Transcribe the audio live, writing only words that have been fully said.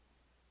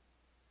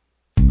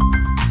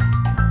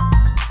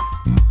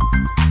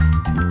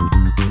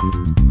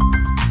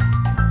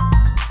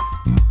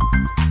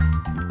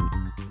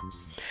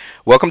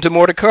Welcome to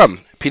More to Come,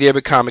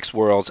 PW Comics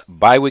World's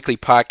bi-weekly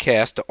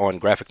podcast on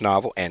graphic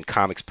novel and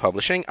comics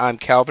publishing. I'm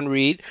Calvin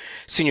Reed,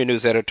 Senior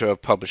News Editor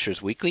of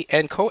Publishers Weekly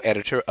and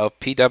co-editor of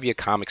PW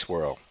Comics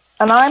World.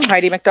 And I'm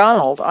Heidi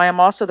McDonald. I am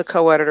also the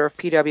co-editor of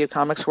PW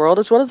Comics World,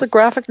 as well as the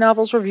graphic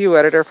novels review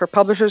editor for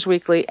Publishers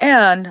Weekly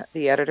and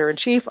the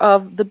editor-in-chief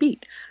of The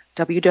Beat,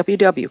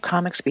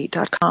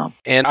 www.comicsbeat.com.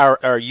 And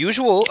our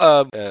usual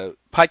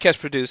podcast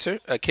producer,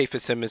 Kate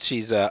Fitzsimmons,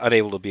 she's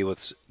unable to be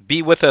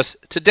with us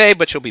today,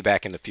 but she'll be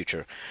back in the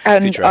future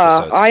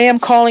episodes. I am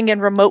calling in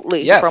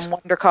remotely Yes. from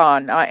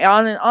WonderCon,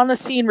 on the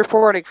scene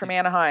reporting from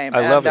Anaheim.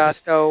 I love it.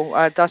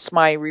 So thus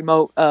my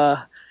remote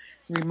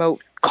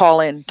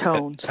call-in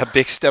tones. A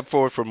big step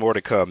forward for More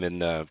to Come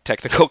in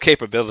technical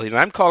capabilities.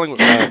 And I'm calling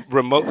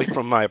remotely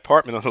from my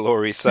apartment on the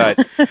Lower East Side.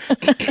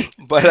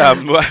 But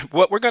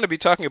what we're going to be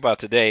talking about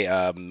today,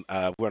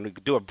 we're going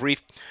to do a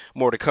brief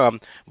More to Come,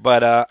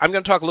 but I'm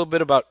going to talk a little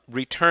bit about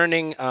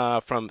returning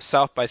from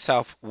South by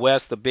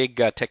Southwest, the big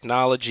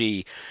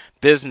technology,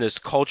 business,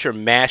 culture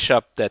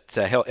mashup that's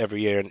held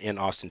every year in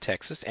Austin,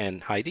 Texas.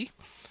 And Heidi?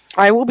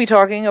 I will be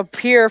talking up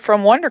here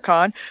from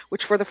WonderCon,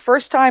 which for the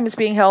first time is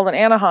being held in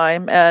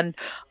Anaheim, and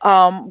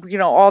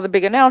all the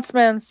big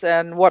announcements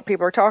and what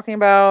people are talking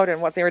about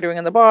and what they were doing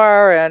in the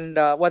bar and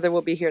whether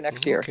we'll be here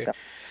next year. Okay. So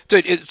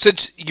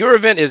since your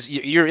event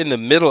you're in the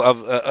middle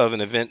of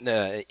an event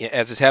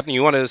as it's happening,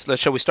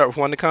 shall we start with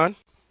WonderCon?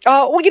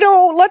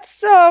 Let's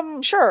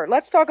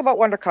talk about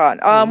WonderCon.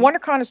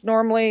 WonderCon is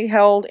normally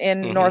held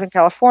in Northern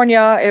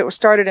California. It was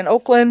started in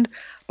Oakland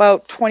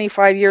about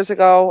 25 years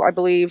ago, I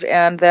believe,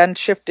 and then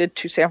shifted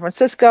to San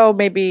Francisco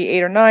maybe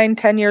 8 or 9,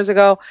 10 years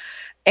ago,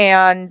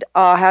 and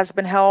has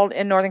been held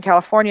in Northern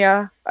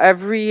California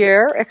every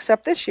year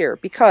except this year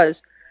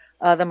because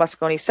the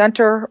Moscone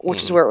Center,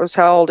 which is where it was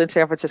held in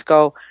San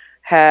Francisco,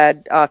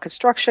 had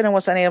construction and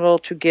was unable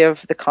to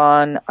give the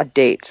con a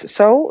date.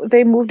 So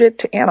they moved it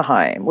to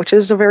Anaheim, which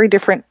is a very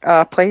different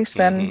place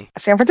than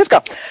San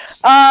Francisco.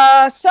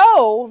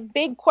 So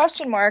big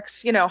question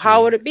marks,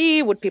 how would it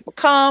be? Would people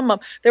come?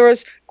 There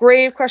was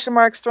grave question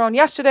marks thrown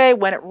yesterday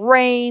when it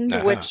rained,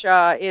 which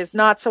is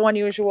not so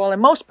unusual in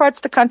most parts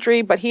of the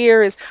country, but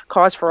here is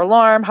cause for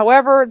alarm.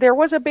 However, there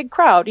was a big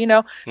crowd,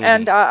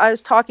 and I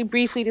was talking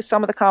briefly to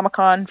some of the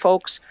Comic-Con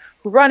folks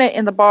who run it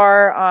in the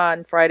bar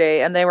on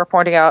Friday, and they were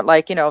pointing out,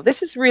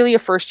 this is really a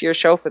first-year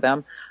show for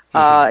them.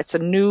 It's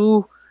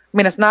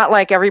it's not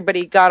like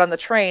everybody got on the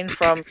train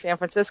from San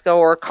Francisco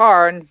or a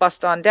car and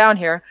bussed on down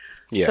here.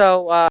 Yeah.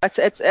 So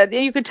it's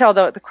you could tell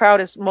the crowd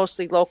is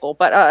mostly local.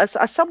 But as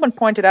someone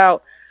pointed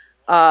out,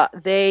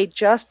 they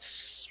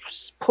just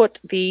put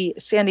the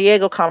San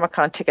Diego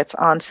Comic-Con tickets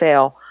on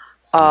sale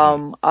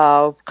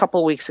a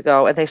couple of weeks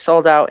ago, and they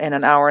sold out in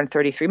an hour and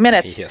 33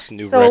 minutes. Yes,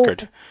 new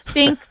record. I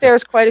think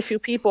there's quite a few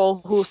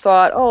people who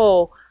thought,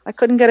 I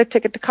couldn't get a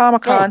ticket to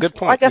Comic-Con, good point.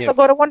 So I guess I'll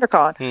go to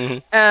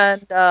WonderCon.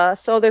 And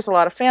so there's a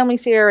lot of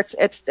families here.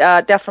 It's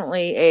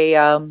definitely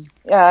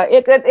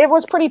it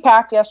was pretty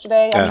packed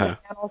yesterday. The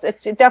panels.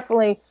 It's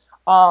definitely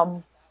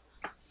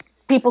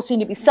people seem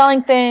to be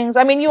selling things.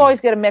 You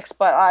always get a mix,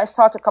 but I've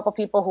talked to a couple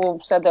people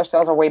who said their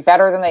sales are way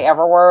better than they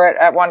ever were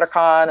at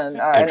WonderCon and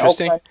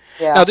interesting. In Oakland.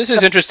 Yeah. Now, this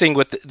is interesting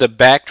with the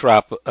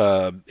backdrop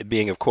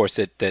being, of course,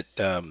 that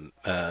the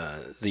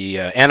the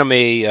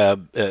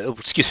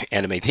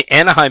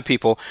Anaheim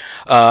people,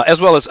 as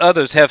well as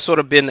others, have sort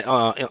of been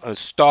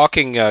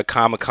stalking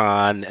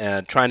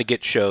Comic-Con, trying to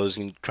get shows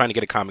and trying to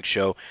get a comic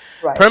show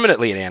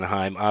permanently in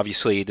Anaheim.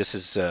 Obviously, this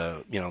is,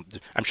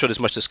 I'm sure there's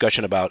much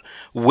discussion about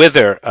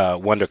whether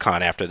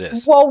WonderCon after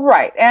this. Well,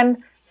 right.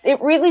 And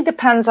it really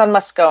depends on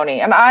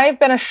Moscone. And I've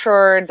been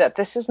assured that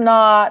this is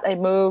not a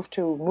move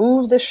to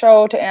move the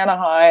show to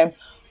Anaheim.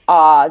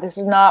 This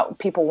is not,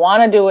 people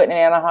want to do it in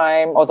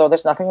Anaheim, although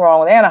there's nothing wrong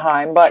with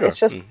Anaheim, but it's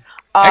just...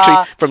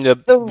 Actually, from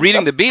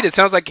reading the beat, it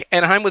sounds like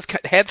Anaheim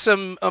had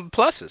some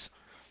pluses.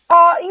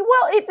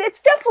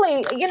 It's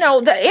definitely,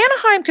 the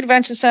Anaheim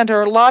Convention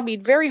Center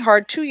lobbied very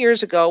hard 2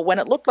 years ago when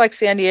it looked like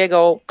San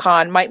Diego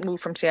Con might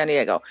move from San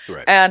Diego.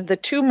 Right. And the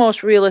two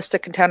most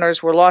realistic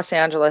contenders were Los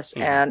Angeles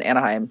and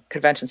Anaheim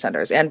Convention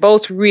Centers. And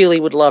both really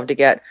would love to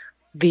get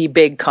the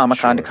big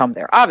Comic-Con to come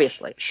there,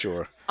 obviously.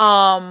 Sure.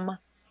 Anaheim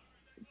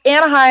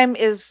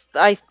is,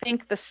 I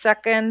think, the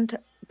second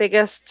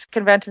biggest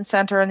convention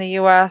center in the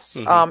U.S.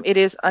 It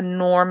is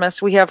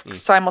enormous. We have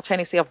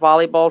simultaneously a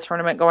volleyball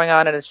tournament going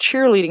on and a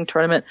cheerleading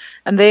tournament,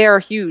 and they are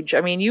huge.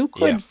 You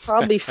could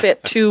probably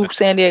fit 2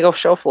 San Diego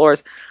show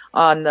floors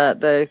on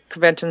the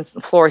convention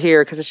floor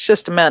here because it's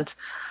just immense.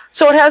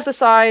 So it has the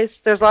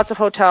size. There's lots of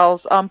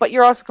hotels, but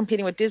you're also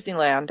competing with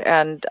Disneyland.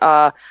 And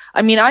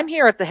I'm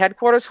here at the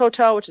headquarters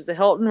hotel, which is the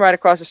Hilton right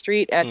across the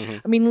street, and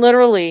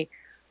literally.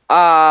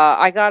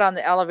 I got on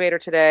the elevator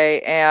today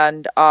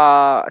and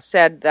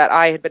said that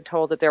I had been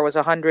told that there was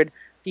 100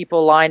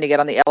 people lined to get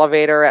on the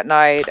elevator at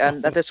night,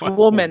 and that this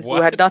woman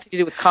who had nothing to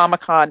do with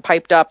Comic-Con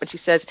piped up, and she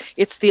says,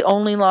 it's the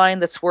only line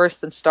that's worse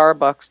than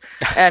Starbucks.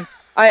 And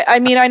I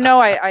mean, I know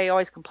I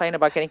always complain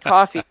about getting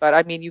coffee, but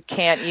I mean, you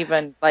can't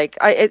even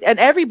and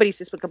everybody's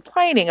just been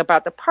complaining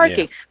about the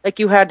parking. Yeah. Like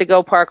you had to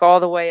go park all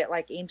the way at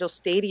like Angel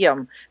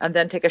Stadium and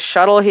then take a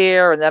shuttle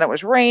here, and then it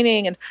was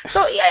raining, and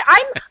so yeah,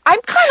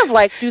 I'm kind of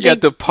like, You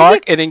had to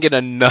park and then get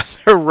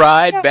another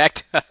ride back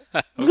to.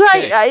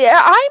 Right.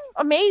 I'm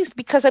amazed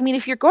because, I mean,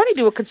 if you're going to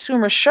do a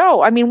consumer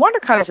show, I mean,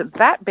 WonderCon isn't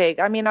that big.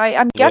 I mean,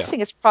 I'm guessing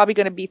it's probably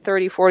going to be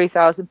 30,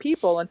 40,000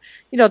 people. And,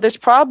 there's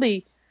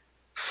probably,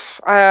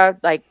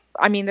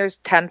 there's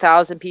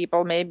 10,000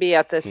 people maybe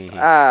at this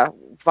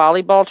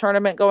volleyball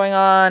tournament going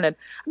on. And,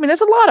 I mean,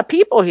 there's a lot of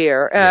people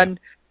here. And,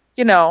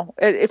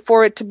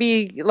 for it to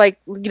be like,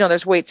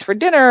 there's waits for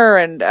dinner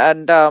and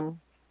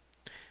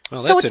well,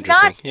 that's so it's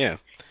interesting. Not,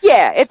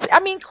 yeah,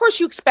 of course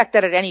you expect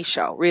that at any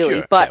show, really,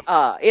 Sure, but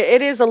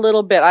it is a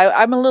little bit,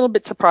 I'm a little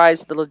bit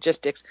surprised at the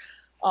logistics.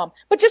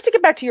 But just to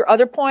get back to your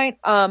other point,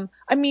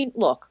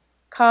 look,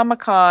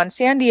 Comic-Con,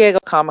 San Diego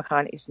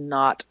Comic-Con is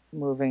not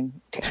moving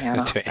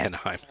to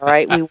Anaheim. All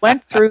right, we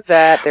went through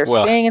that. They're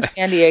staying in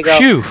San Diego.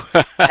 Phew.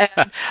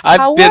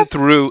 I've been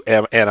through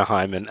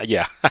Anaheim, and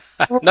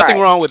nothing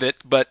wrong with it,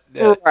 but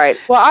right.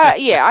 Well,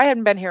 I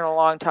hadn't been here in a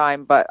long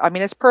time, but I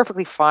mean, it's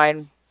perfectly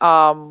fine.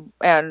 And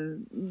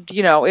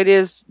it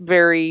is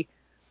very,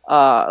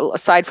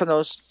 aside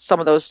from some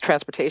of those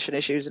transportation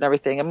issues and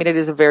everything, I mean, it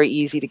is very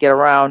easy to get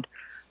around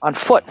on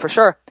foot for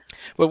sure.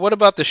 But what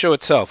about the show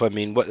itself? I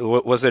mean,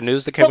 what was there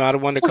news that came out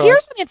of WonderCon? Well,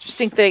 here's an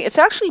interesting thing. It's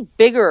actually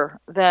bigger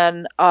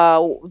than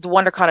the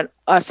WonderCon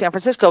in San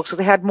Francisco because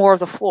they had more of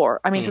the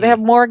floor. I mean, so they have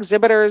more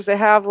exhibitors. They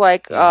have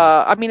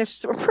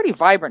it's a pretty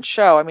vibrant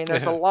show. I mean,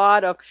 there's a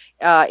lot of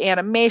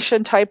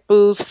animation type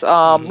booths.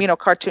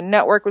 Cartoon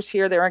Network was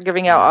here. They were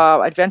giving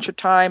out Adventure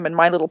Time and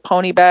My Little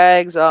Pony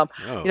bags. They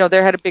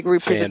had a big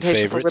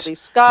representation for Ridley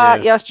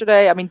Scott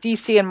yesterday. I mean,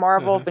 DC and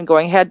Marvel have been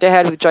going head to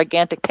head with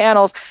gigantic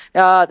panels.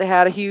 They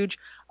had a huge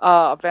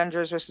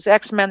Avengers versus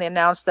X-Men. They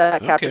announced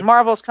that Captain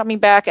Marvel is coming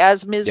back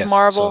as Ms.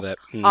 Marvel. Saw that.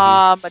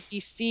 But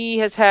DC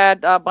has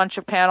had a bunch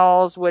of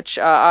panels, which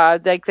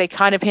they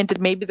kind of hinted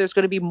maybe there's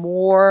going to be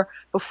more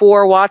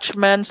before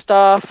Watchmen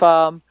stuff. Which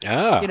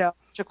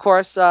of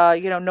course,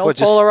 no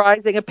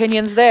polarizing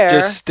opinions there.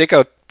 Just stick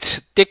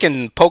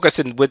and poke us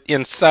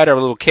inside our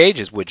little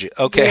cages, would you?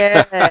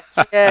 Okay.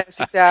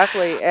 Yes,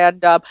 exactly. And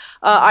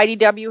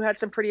IDW had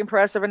some pretty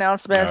impressive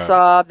announcements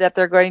that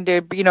they're going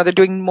to, they're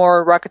doing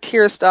more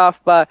Rocketeer stuff,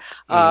 but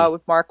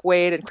with Mark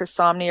Waid and Chris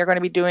Samnee are going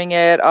to be doing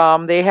it.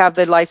 They have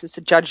the license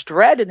to Judge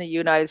Dredd in the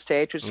United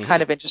States, which is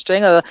kind of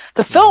interesting.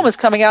 The film is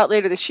coming out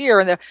later this year,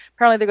 and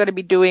apparently they're going to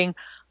be doing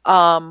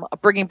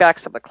bringing back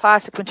some of the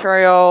classic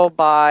material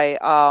by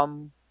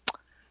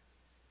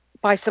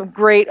some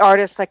great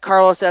artists like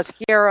Carlos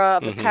Ezquerra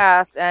of the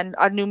past, and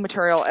new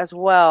material as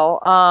well.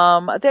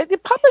 The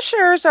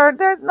publishers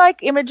they're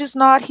like Image is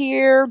not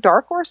here,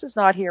 Dark Horse is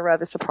not here,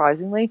 rather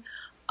surprisingly.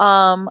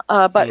 But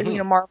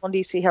Marvel and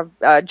DC have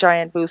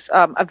giant booths.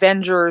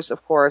 Avengers,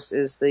 of course,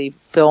 is the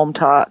film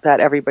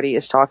that everybody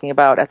is talking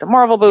about at the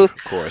Marvel booth.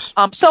 Of course.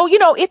 So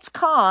it's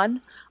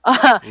con.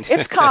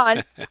 It's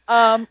con.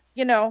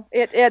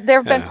 There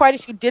have been quite a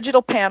few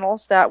digital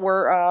panels that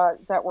were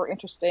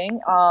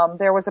interesting.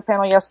 There was a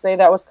panel yesterday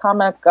that was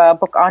comic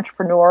book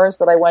entrepreneurs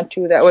that I went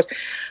to that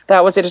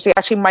was interesting.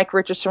 Actually, Mike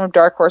Richardson from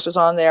Dark Horse was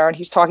on there, and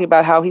he's talking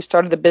about how he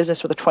started the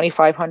business with a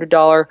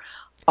 $2,500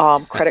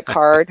 credit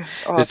card.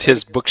 It's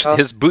his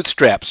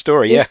bootstrap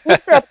story. His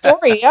bootstrap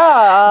story,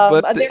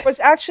 yeah. There was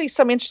actually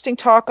some interesting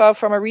talk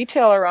from a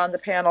retailer on the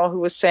panel who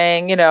was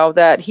saying,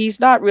 that he's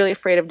not really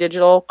afraid of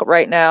digital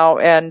right now,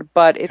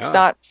 but it's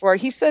not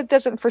he said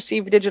doesn't foresee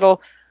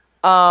digital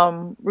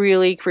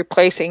really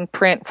replacing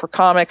print for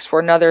comics for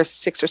another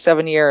 6 or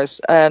 7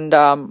 years, and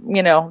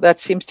that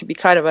seems to be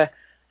kind of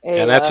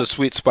and that's a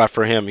sweet spot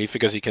for him. He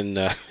figures he can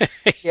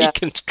he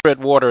can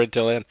tread water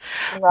until then.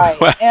 Right.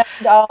 And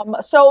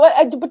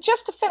but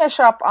just to finish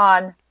up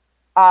on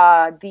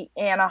the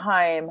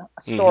Anaheim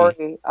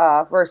story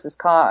versus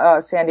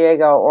San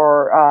Diego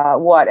or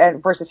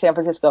versus San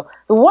Francisco.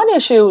 The one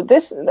issue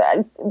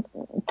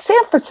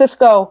San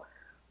Francisco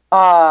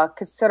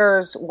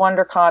considers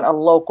WonderCon a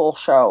local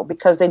show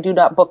because they do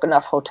not book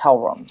enough hotel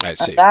rooms. I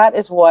see. And that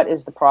is what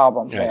is the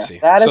problem. I see.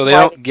 So they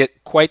don't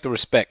get quite the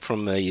respect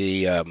from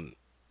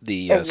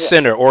the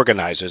center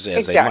organizers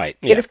as they might.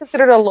 Yeah. It is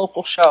considered a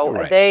local show.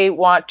 Right. They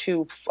want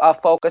to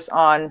focus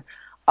on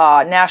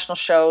national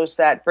shows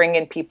that bring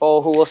in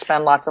people who will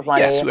spend lots of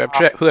money. Yes, who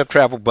have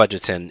travel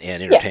budgets and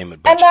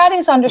entertainment budgets. And that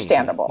is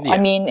understandable. Yeah. I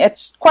mean,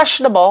 it's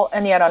questionable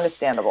and yet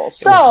understandable.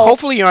 So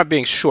hopefully you aren't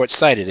being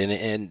short-sighted,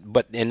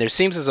 and there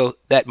seems as though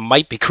that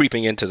might be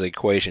creeping into the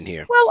equation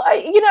here. Well,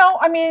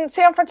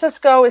 San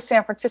Francisco is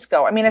San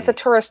Francisco. I mean, it's a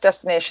tourist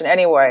destination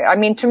anyway. I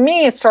mean, to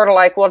me, it's sort of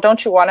like, well,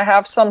 don't you want to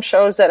have some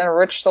shows that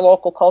enrich the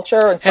local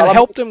culture and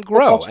help them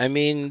grow? I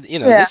mean,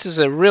 this is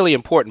a really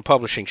important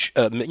publishing,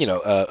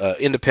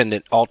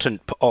 independent,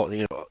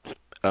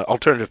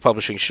 alternative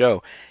publishing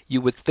show.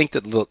 You would think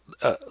that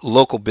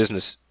local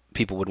business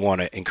people would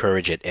want to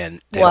encourage it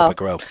and to help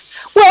it Well, grow.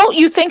 well,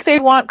 you think they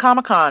want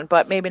Comic-Con,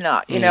 but maybe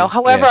not, you know.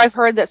 However, Yeah. I've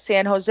heard that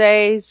San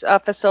Jose's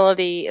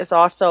facility is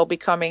also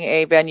becoming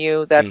a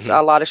venue that's Hmm.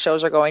 a lot of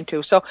shows are going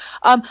to. So,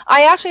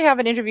 I actually have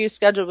an interview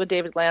scheduled with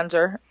David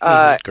Lanzer,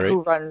 Great.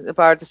 who runs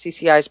about the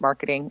CCI's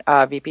marketing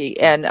VP,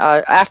 and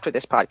after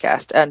this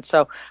podcast, and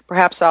so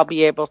perhaps I'll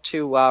be able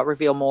to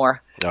reveal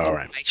more All in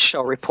right. my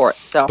show report.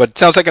 So, But it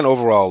sounds like an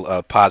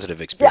overall positive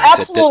yeah, experience at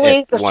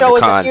absolutely, the show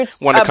is a huge,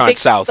 WonderCon big.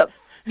 South.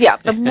 Yeah,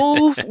 the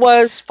move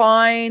was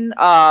fine.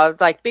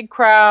 Like big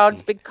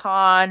crowds, big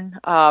con,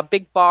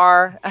 big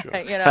bar. Sure.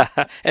 You know.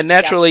 And Yeah.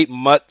 naturally,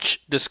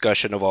 much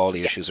discussion of all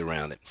the issues Yes.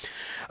 around it.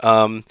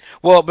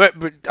 Well, but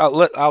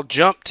I'll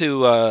jump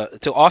to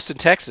Austin,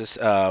 Texas,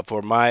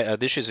 for my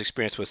this year's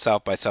experience with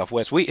South by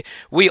Southwest.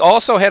 We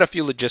also had a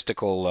few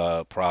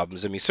logistical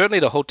problems. I mean, certainly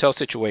the hotel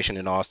situation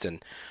in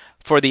Austin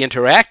for the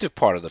interactive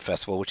part of the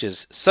festival, which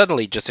is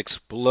suddenly just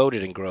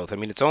exploded in growth. I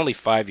mean, it's only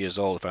 5 years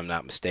old, if I'm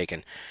not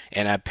mistaken,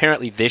 and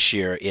apparently this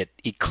year it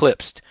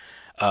eclipsed,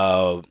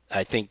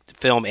 I think,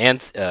 film and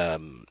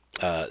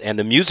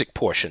the music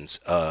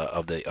portions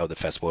of the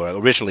festival.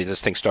 Originally,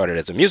 this thing started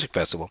as a music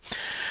festival,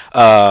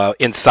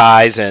 in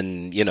size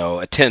and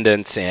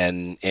attendance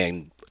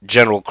and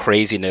general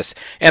craziness.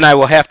 And I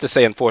will have to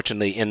say,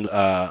 unfortunately, in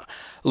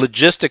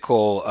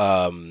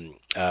logistical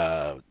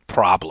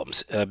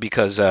problems,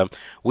 because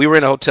we were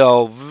in a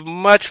hotel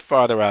much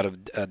farther out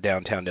of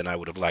downtown than I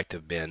would have liked to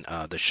have been.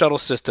 The shuttle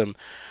system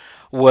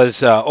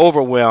was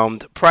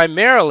overwhelmed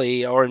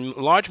primarily or in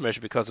large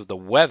measure because of the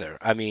weather.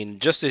 I mean,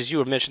 just as you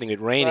were mentioning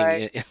it raining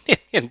Right.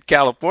 in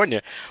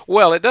California,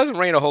 well, it doesn't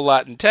rain a whole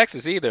lot in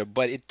Texas either,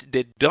 but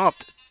it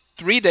dumped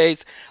 3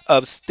 days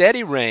of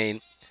steady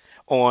rain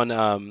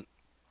on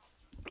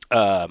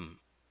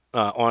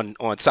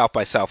on South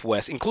by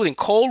Southwest, including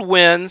cold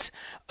winds.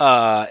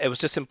 It was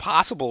just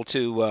impossible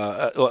to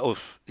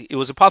it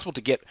was impossible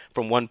to get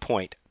from one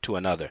point to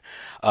another.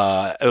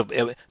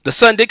 The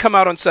sun did come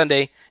out on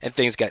Sunday, and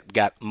things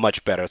got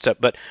much better. So,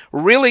 but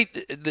really,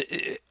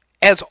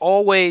 as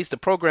always, the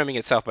programming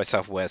at South by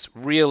Southwest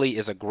really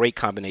is a great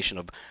combination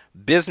of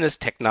business,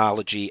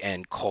 technology,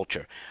 and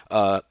culture.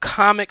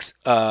 Comics,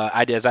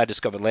 as I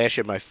discovered last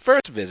year, my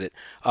first visit,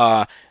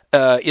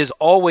 is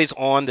always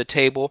on the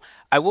table.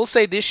 I will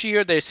say this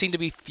year there seem to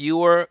be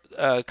fewer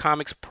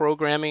comics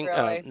programming,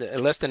 Really.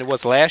 less than it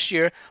was last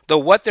year. Though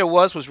what there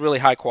was really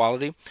high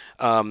quality.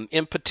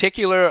 In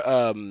particular,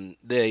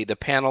 the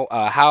panel,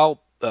 how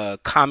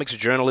comics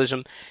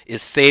journalism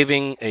is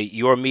saving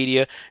your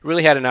media,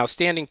 really had an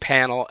outstanding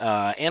panel,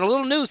 and a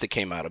little news that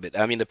came out of it.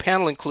 I mean, the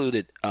panel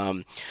included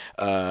Aaron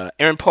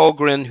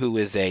Polgren, who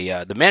is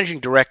the managing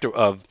director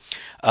of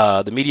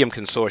the Medium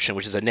Consortium,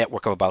 which is a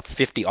network of about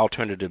 50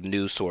 alternative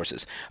news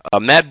sources.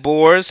 Matt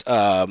Bors,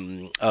 of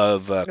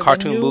The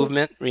Cartoon new,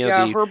 Movement,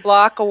 yeah, the her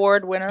Block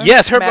Award winner,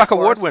 yes, Herb Matt Block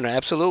Award Bors. winner,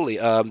 absolutely.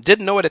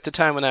 Didn't know it at the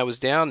time when I was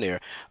down there.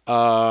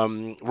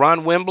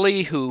 Ron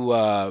Wembley, who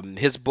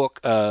his book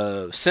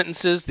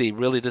Sentences,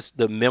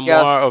 the memoir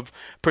Yes. of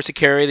Percy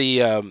Carey,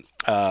 the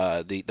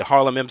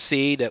Harlem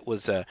MC that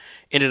was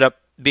ended up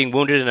being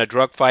wounded in a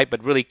drug fight,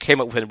 but really came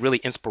up with a really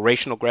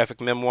inspirational graphic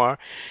memoir.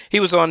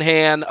 He was on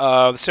hand.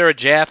 Sarah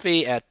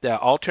Jaffe at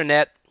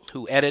Alternet,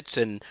 who edits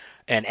and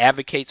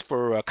advocates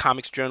for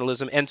comics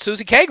journalism, and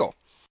Susie Cagle,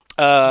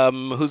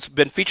 who's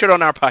been featured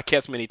on our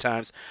podcast many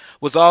times,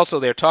 was also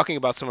there talking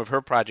about some of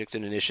her projects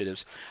and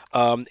initiatives.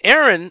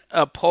 Aaron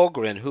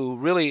Polgren, who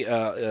really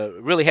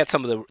had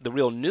some of the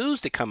real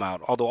news to come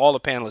out, although all the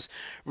panelists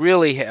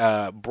really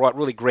brought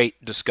really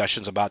great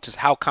discussions about just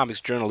how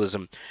comics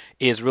journalism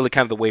is really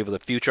kind of the wave of the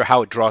future,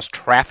 how it draws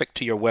traffic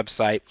to your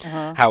website,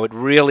 Uh-huh. how it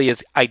really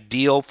is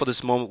ideal for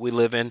this moment we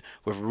live in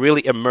with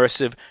really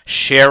immersive,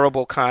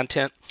 shareable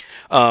content.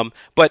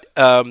 But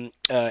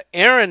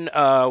Erin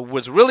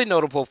was really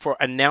notable for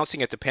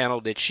announcing at the panel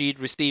that she'd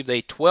received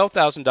a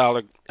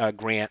 $12,000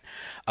 grant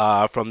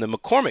from the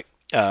McCormick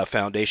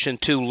Foundation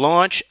to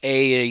launch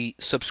a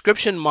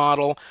subscription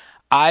model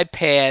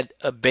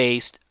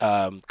iPad-based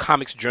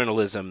comics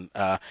journalism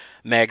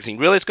magazine.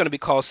 Really, it's going to be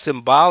called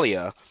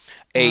Symbalia,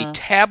 a Uh-huh.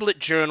 tablet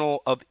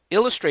journal of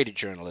illustrated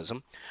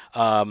journalism.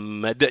 There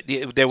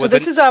So was an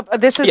this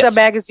is a yes.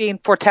 magazine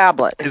for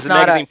tablet. Is It's a not a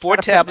magazine it's for not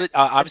a print tablet.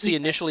 magazine. Obviously, Okay.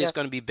 initially it's Yes.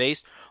 going to be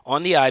based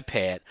on the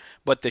iPad,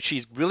 but that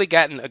she's really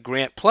gotten a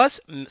grant plus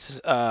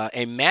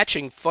a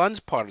matching funds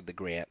part of the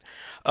grant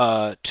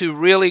to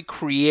really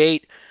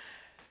create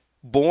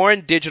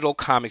born digital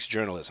comics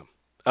journalism.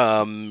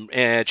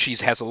 And she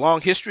has a long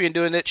history in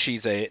doing it.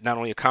 She's not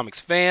only a comics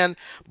fan,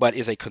 but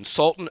is a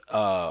consultant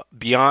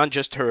beyond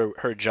just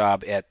her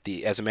job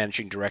as a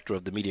managing director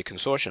of the Media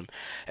Consortium,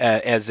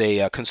 as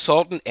a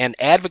consultant and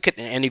advocate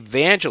and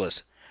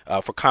evangelist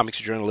for comics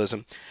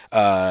journalism.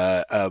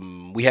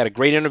 We had a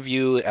great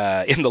interview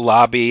in the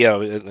lobby,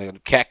 in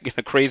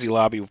a crazy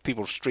lobby with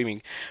people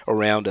streaming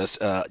around us,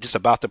 just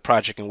about the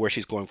project and where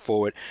she's going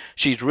forward.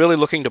 She's really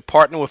looking to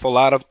partner with a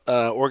lot of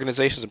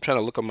organizations. I'm trying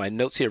to look at my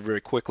notes here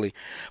very quickly,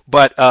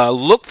 but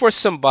look for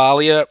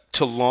Symbalia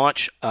to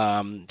launch.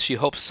 She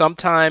hopes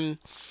sometime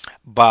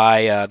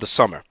by the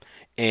summer.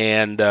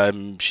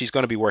 and she's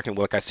going to be working,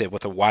 like I said,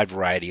 with a wide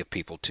variety of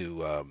people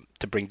to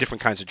bring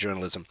different kinds of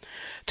journalism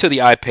to the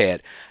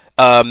iPad.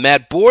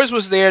 Matt Bors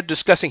was there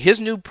discussing his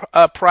new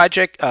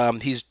project.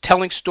 He's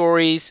telling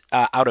stories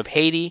out of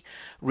Haiti,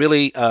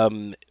 really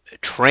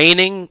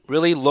training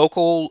really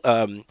local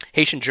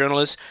Haitian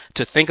journalists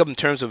to think of in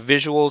terms of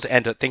visuals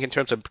and to think in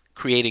terms of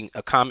creating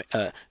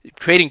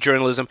creating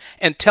journalism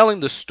and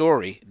telling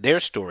their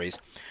stories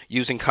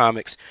using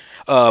comics.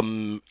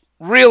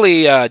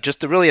 Really,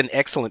 just really an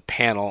excellent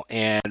panel,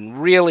 and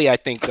really, I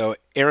think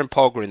Aaron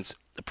Palgren's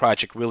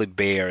project really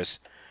bears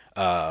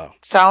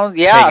sounds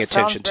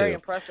very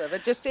impressive.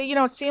 It just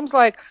it seems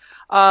like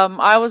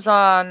I was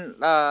on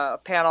a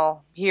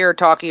panel here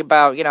talking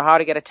about how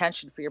to get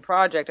attention for your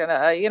project, and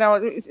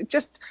it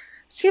just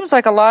seems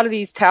like a lot of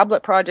these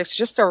tablet projects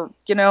just are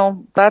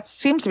that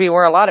seems to be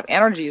where a lot of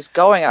energy is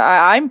going.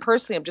 I'm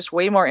personally just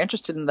way more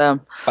interested in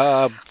them.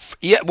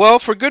 Yeah, well,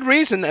 for good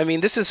reason. I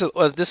mean, this is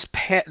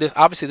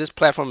obviously this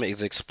platform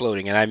is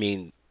exploding, and I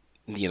mean,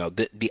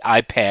 the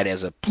iPad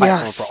as a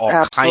platform for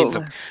all kinds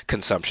of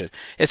consumption.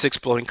 It's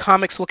exploding.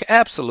 Comics look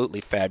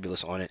absolutely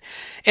fabulous on it.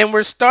 And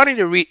we're starting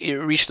to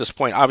reach this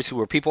point, obviously,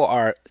 where people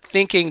are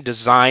thinking,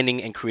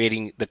 designing, and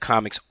creating the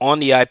comics on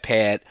the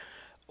iPad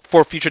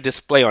for future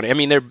display on it. I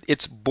mean,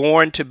 it's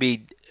born to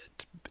be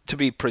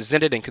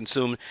presented and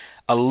consumed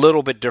a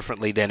little bit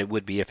differently than it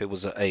would be if it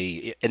was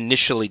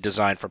initially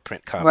designed for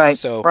print comics. Right,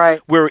 so right.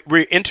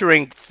 we're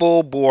entering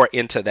full bore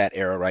into that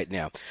era right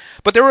now.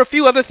 But there were a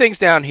few other things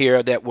down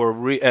here that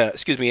were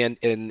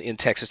in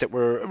Texas that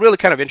were really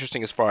kind of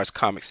interesting as far as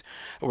comics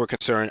were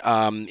concerned.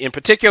 In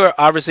particular,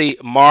 obviously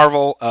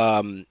Marvel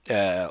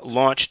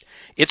launched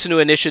its new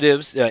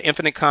initiatives,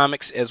 Infinite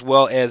Comics, as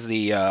well as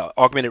the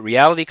augmented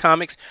reality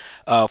comics.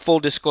 Full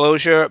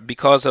disclosure,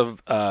 because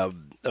of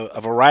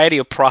a variety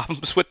of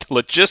problems with the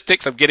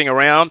logistics of getting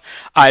around,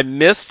 I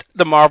missed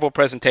the Marvel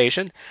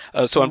presentation.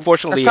 So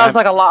unfortunately, it sounds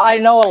like a lot. I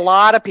know a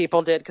lot of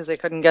people did because they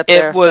couldn't get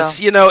there. It was,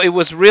 it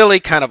was really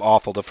kind of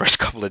awful the first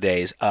couple of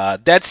days.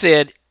 That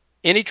said,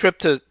 any trip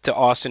to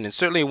Austin, and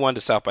certainly one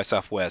to South by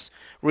Southwest,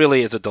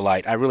 really is a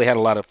delight. I really had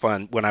a lot of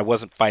fun when I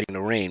wasn't fighting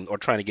the rain or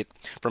trying to get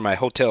from my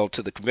hotel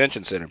to the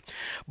convention center.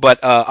 But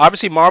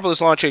obviously, Marvel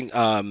is launching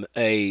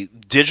a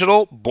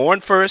digital, born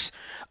first,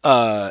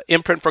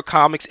 imprint for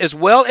comics, as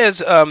well as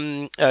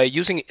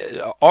using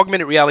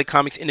augmented reality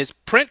comics in its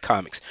print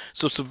comics.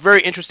 So it's a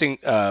very interesting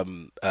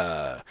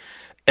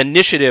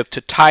initiative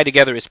to tie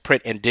together its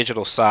print and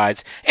digital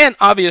sides, and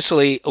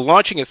obviously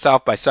launching at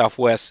South by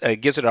Southwest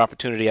gives it an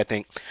opportunity, I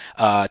think,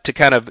 to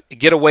kind of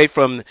get away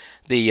from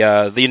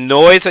the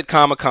noise at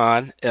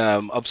Comic-Con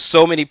of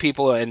so many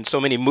people and so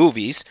many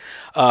movies,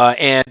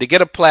 and to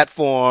get a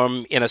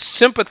platform in a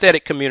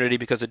sympathetic community,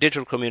 because the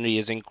digital community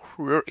is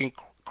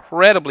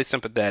incredibly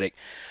sympathetic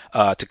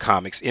to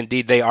comics.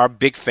 Indeed, they are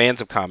big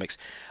fans of comics.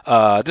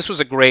 This was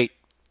a great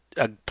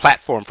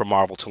platform for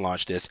Marvel to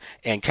launch this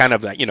and kind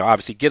of,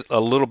 obviously get a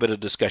little bit of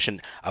discussion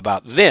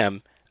about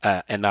them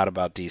and not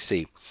about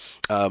DC.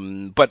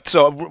 But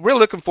so we're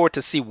looking forward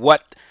to see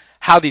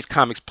how these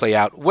comics play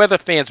out, whether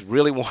fans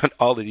really want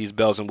all of these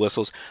bells and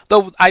whistles,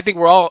 though I think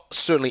we're all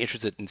certainly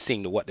interested in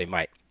seeing what they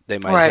might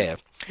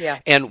have. Yeah.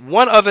 And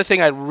one other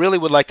thing I really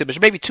would like to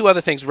mention, maybe two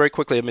other things very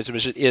quickly I mention,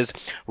 is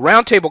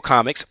Roundtable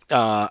Comics,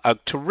 a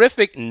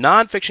terrific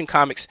nonfiction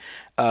comics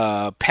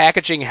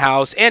packaging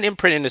house and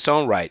imprint in its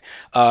own right.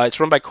 It's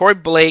run by Corey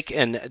Blake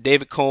and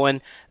David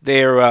Cohen.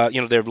 They're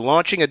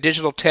launching a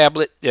digital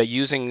tablet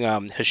using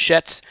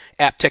Hachette's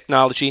app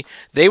technology.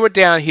 They were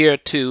down here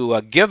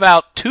to give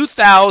out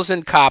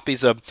 2,000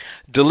 copies of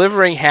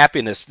Delivering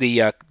Happiness,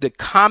 the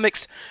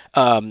comics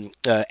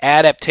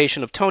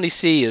adaptation of Tony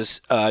C.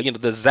 is the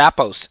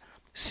Zappos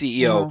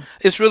CEO.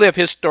 It's really of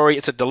his story.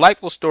 It's a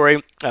delightful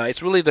story.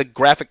 It's really the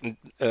graphic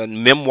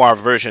memoir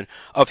version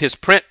of his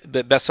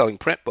best-selling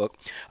print book.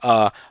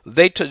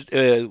 They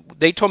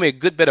told me a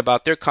good bit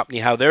about their company,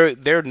 how their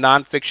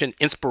nonfiction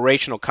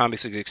inspirational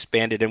comics has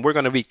expanded, and we're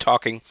going to be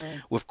talking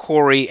with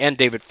Corey and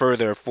David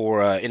further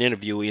for an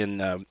interview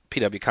in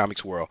PW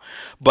Comics World.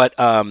 But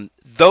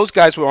those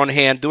guys were on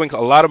hand doing a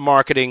lot of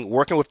marketing,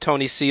 working with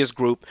Tony Cia's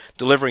group,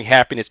 Delivering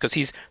Happiness, because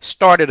he's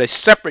started a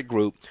separate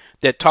group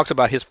that talks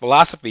about his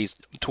philosophies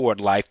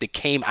toward life that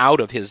came out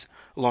of his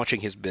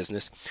launching his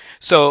business.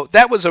 So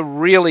that was a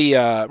really,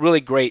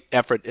 really great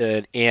effort,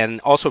 and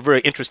also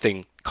very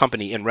interesting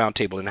company in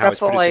Roundtable and how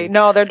Definitely. It's producing.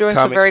 No, they're doing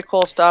some very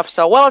cool stuff.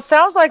 So, well, it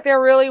sounds like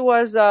there really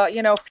was,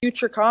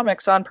 future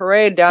comics on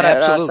parade down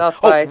at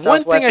South by Southwest.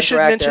 One thing I should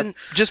mention,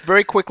 just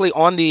very quickly,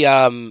 on the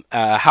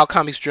how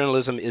comics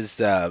journalism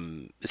is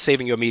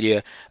saving your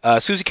media.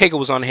 Susie Cagle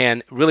was on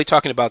hand, really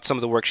talking about some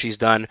of the work she's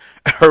done,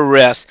 her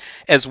rest,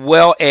 as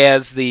well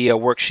as the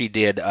work she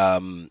did,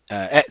 some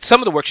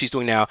of the work she's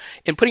doing now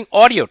in putting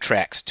audio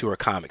tracks to her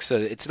comics. So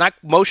it's not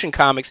motion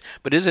comics,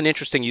 but it is an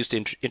interesting use to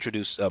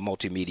introduce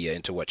multimedia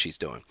into what she's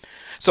doing.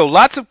 So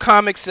lots of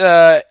comics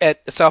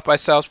at South by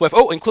Southwest.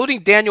 Oh,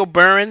 including Daniel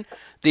Byrne,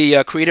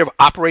 the creator of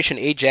Operation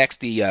Ajax,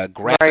 the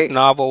graphic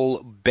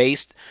novel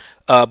based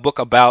book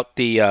about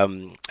the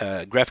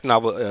graphic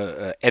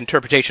novel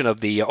interpretation of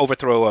the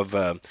overthrow of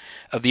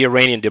the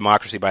Iranian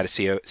democracy by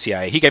the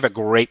CIA. He gave a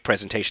great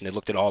presentation. It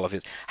looked at all of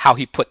how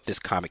he put this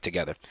comic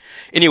together.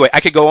 Anyway, I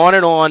could go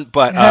on,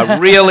 but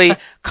really,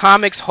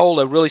 comics hold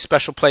a really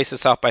special place at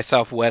South by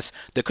Southwest.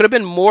 There could have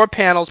been more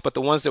panels, but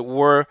the ones that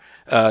were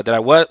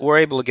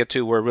able to get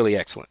to were really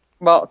excellent.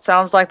 Well, it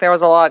sounds like there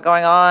was a lot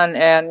going on,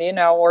 and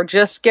we're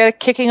just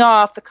kicking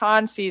off the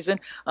con season.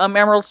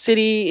 Emerald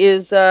City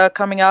is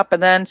coming up,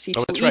 and then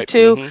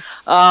C2E2,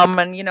 right.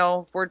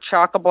 And we're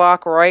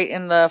chock-a-block right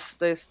in the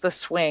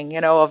swing,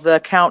 of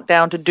the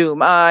countdown to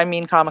doom. I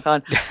mean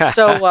Comic-Con.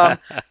 So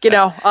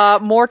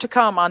more to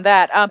come on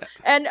that.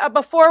 And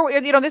before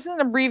this is an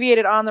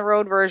abbreviated on the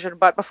road version,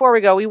 but before we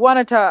go, we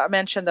wanted to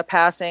mention the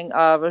passing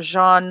of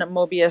Jean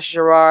Mobius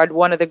Girard,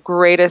 one of the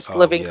greatest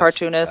living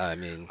cartoonists. I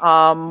mean,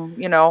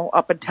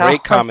 up until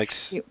great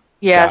comics.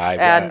 Yes,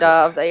 and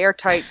the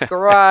Airtight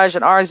Garage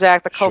and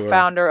Arzak, the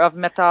co-founder of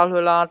Metal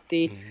Hurlant,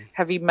 the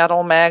heavy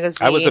metal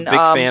magazine. I was a big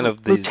fan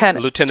of the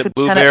Lieutenant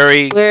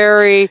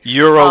Blueberry,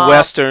 Euro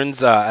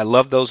Westerns. I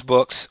love those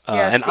books.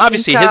 Yes, and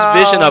obviously his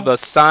vision of a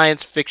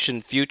science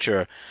fiction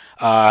future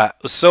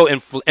was so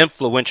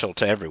influential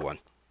to everyone.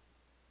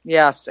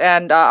 Yes,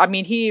 and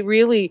he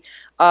really,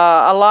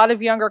 a lot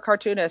of younger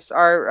cartoonists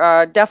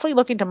are definitely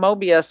looking to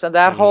Mobius and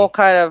that whole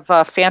kind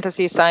of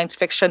fantasy science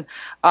fiction,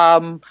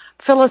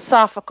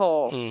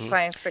 philosophical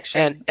science fiction.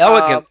 And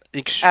elegant,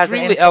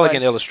 extremely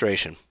elegant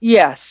illustration.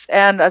 Yes,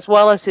 and as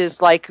well as his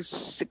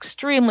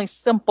extremely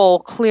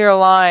simple, clear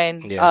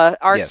line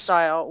art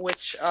style,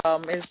 which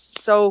is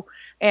so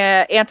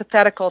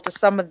antithetical to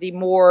some of the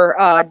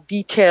more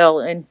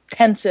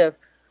detail-intensive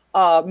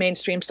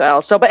mainstream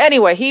style. So, but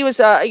anyway, he was,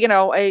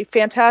 a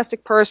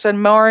fantastic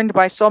person, mourned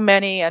by so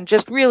many, and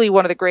just really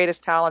one of the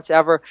greatest talents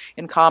ever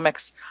in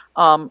comics.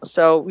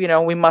 So,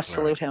 we must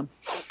salute him.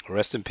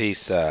 Rest in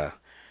peace,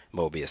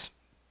 Mobius.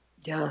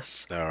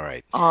 Yes. All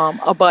right.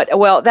 But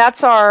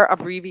that's our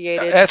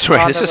abbreviated. That's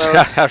right. This is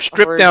our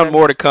stripped down.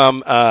 More to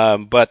come.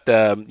 But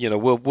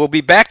we'll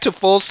be back to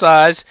full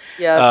size.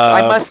 Yes,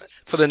 I must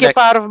skip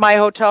out of my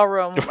hotel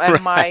room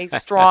and my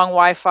strong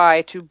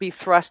Wi-Fi to be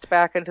thrust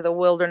back into the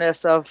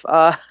wilderness of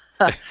a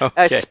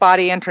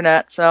spotty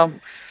internet. So.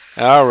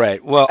 All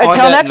right. Well,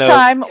 until next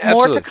time,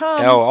 more to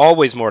come.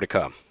 Always more to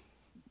come.